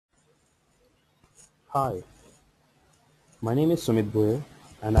Hi, my name is Sumit Goyal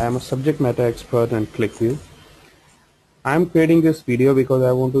and I am a subject matter expert on Qlikview. I am creating this video because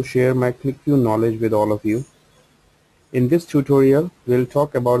I want to share my Qlikview knowledge with all of you. In this tutorial, we'll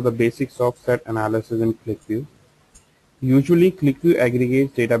talk about the basics of set analysis in Qlikview. Usually, Qlikview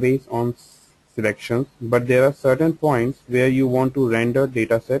aggregates database on selections, but there are certain points where you want to render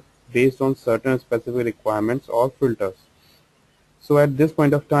dataset based on certain specific requirements or filters. So at this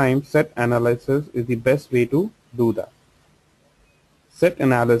point of time, set analysis is the best way to do that. Set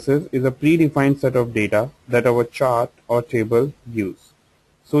analysis is a predefined set of data that our chart or table use.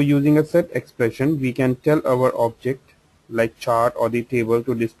 So using a set expression, we can tell our object like chart or the table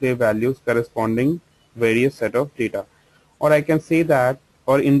to display values corresponding various set of data. Or I can say that,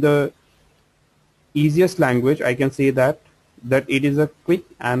 or in the easiest language, I can say that it is a quick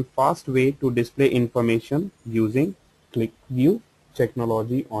and fast way to display information using Qlikview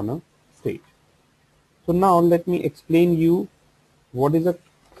technology on a stage. So now let me explain you what is a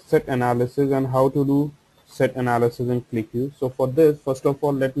set analysis and how to do set analysis in Qlikview. So for this, first of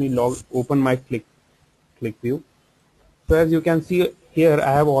all, let me open my Qlikview. So as you can see here,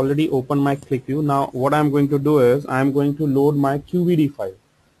 I have already opened my Qlikview. Now what I'm going to do is I'm going to load my QVD file.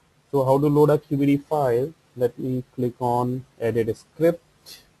 So how to load a QVD file? Let me click on edit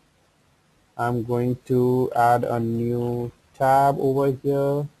script. I'm going to add a new tab over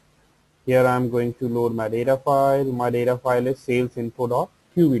here. Here I'm going to load my data file. My data file is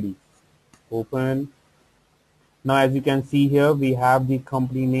salesinfo.qvd. Open. Now as you can see here, we have the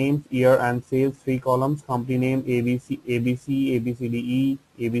company names, year and sales, 3 columns. Company name ABC, ABC, ABCDE,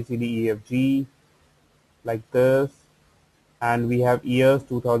 ABCDEFG, like this. And we have years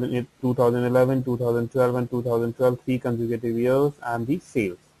 2008, 2011, 2012 and 2012, 3 consecutive years, and the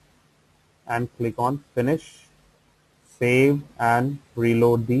sales. And click on finish, save and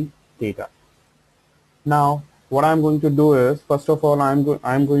reload the data. Now what I'm going to do is, first of all, I'm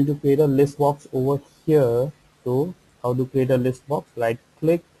going to create a list box over here. So how to create a list box? Right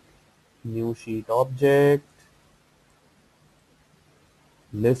click, new sheet object,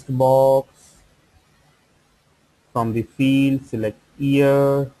 list box. From the field, select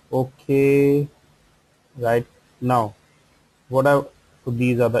year. Okay. Right now, so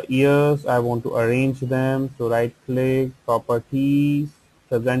these are the years. I want to arrange them. So right click, properties,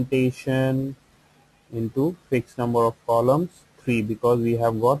 presentation, into fixed number of columns, 3, because we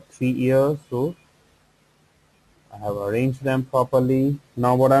have got 3 years. So I have arranged them properly.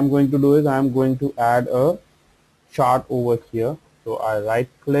 Now what I'm going to do is I'm going to add a chart over here. So I right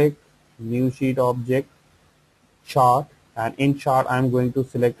click, new sheet object, chart, and in chart I'm going to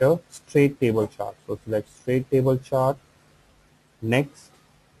select a straight table chart. So select straight table chart. Next,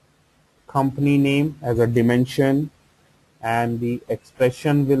 company name as a dimension, and the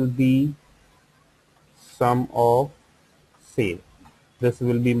expression will be sum of sale. This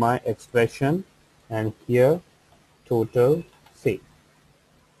will be my expression, and here total sale.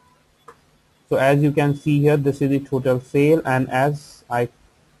 So as you can see here, this is the total sale, and as I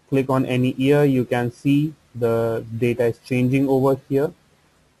click on any year, you can see the data is changing over here.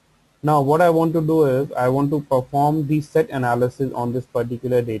 Now what I want to do is I want to perform the set analysis on this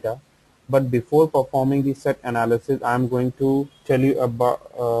particular data, but before performing the set analysis, I'm going to tell you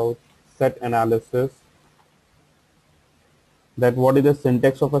about set analysis, that what is the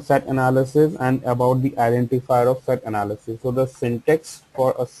syntax of a set analysis, and about the identifier of set analysis. So the syntax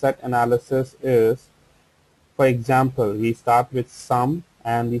for a set analysis is, for example, we start with sum,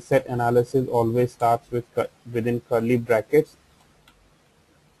 and the set analysis always starts with within curly brackets,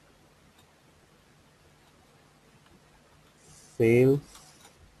 sales,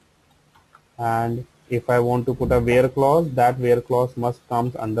 and if I want to put a where clause, that where clause must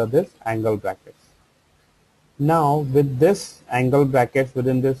comes under this angle brackets. Now with this angle brackets,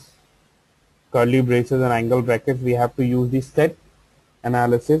 within this curly braces and angle brackets, we have to use the set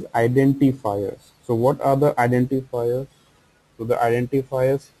analysis identifiers. So what are the identifiers? So the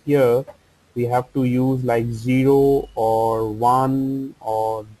identifiers here, we have to use like 0 or 1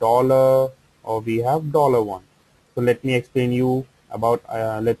 or dollar, or we have $1. So let me explain you about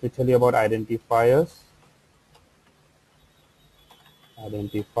let me tell you about identifiers.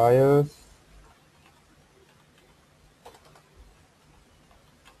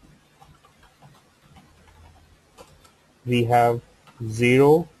 We have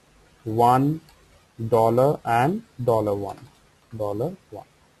 0, 1, dollar, and $1.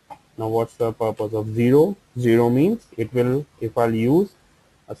 Now what's the purpose of 0? 0 means it will, if I'll use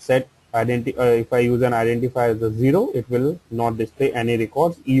a set if I use an identifier as a 0, it will not display any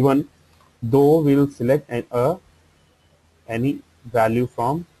records, even though we'll select any value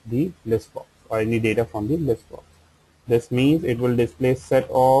from the list box. or any data from the list box. This means it will display set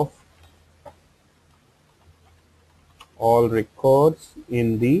of all records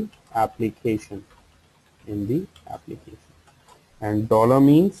in the application, and dollar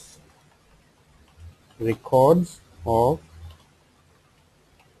means records of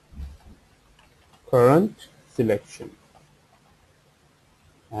current selection,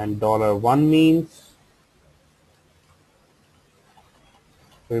 and $1 means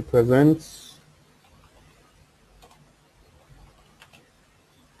represents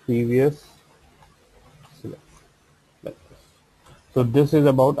previous selection, like this. So this is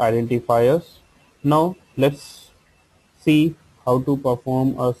about identifiers. Now let's see how to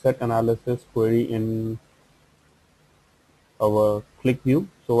perform a set analysis query in our Qlikview.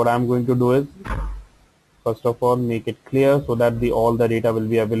 So what I'm going to do is, first of all, make it clear so that all the data will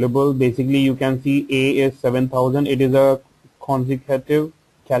be available. Basically, you can see A is 7,000. It is a consecutive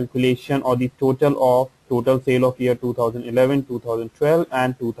calculation or the total sale of year 2011, 2012,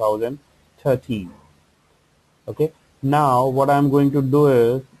 and 2013. Okay. Now, what I'm going to do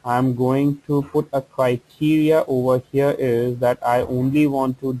is I'm going to put a criteria over here is that I only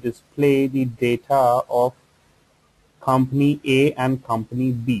want to display the data of company A and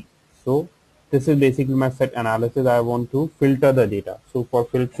company B. So this is basically my set analysis. I want to filter the data. So for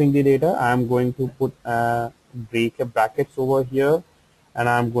filtering the data, I am going to put brackets over here, and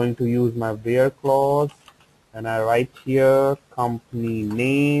I'm going to use my where clause, and I write here company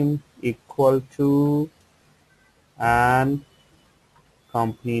name equal to and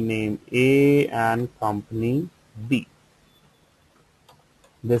company name A and company B.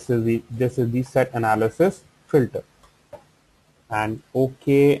 This is the set analysis filter. And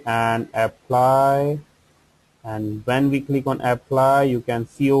OK and apply, and when we click on apply, you can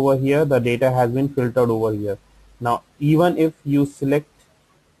see over here the data has been filtered over here. Now even if you select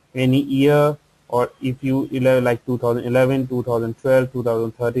any year, or if you like 2011, 2012,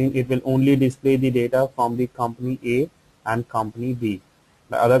 2013, it will only display the data from the company A and company B.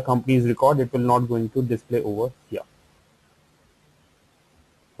 The other company's record, it will not going to display over here.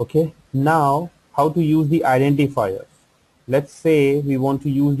 Okay, now how to use the identifiers. Let's say we want to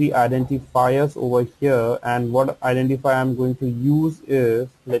use the identifiers over here, and what identifier I'm going to use is,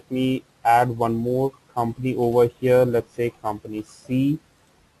 let me add one more company over here. Let's say company C,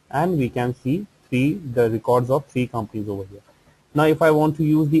 and we can see the records of 3 companies over here. Now if I want to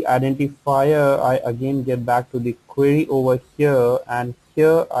use the identifier, I again get back to the query over here, and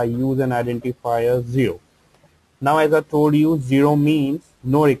here I use an identifier 0. Now as I told you, 0 means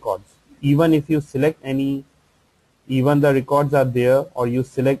no records. Even if you select any, even the records are there, or you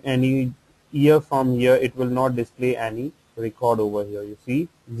select any year from here, it will not display any record over here. You see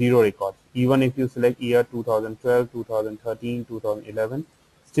 0 records. Even if you select year 2012, 2013, 2011,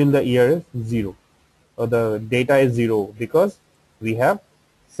 still the year is 0, or the data is 0, because we have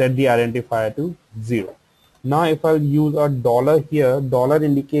set the identifier to 0. Now if I use a dollar here, dollar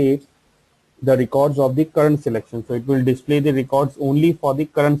indicates the records of the current selection. So it will display the records only for the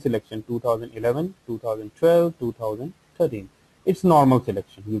current selection, 2011, 2012, 2013. It's normal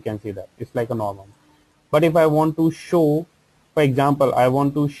selection. You can see that. It's like a normal. But if I want to show, for example, I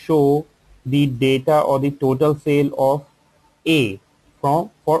want to show the data or the total sale of A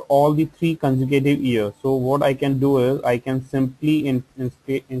for all the 3 consecutive years. So what I can do is I can simply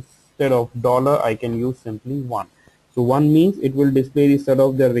instead of dollar, I can use simply 1. So 1 means it will display the set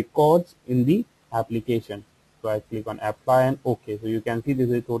of the records in the application. So I click on apply and OK. So you can see this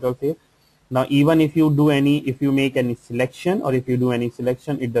is total sale. Now even if you make any selection, or if you do any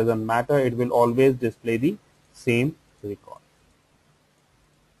selection, it doesn't matter. It will always display the same record.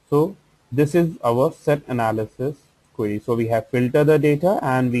 So this is our set analysis query. So we have filtered the data,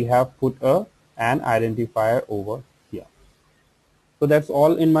 and we have put an identifier over here. So that's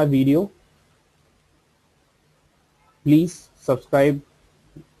all in my video. Please subscribe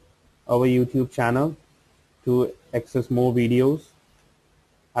our YouTube channel to access more videos.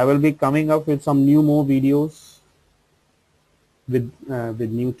 I will be coming up with some more videos with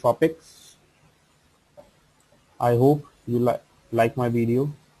new topics. I hope you like my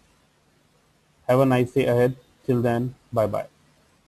video. Have a nice day ahead. Till then, bye bye.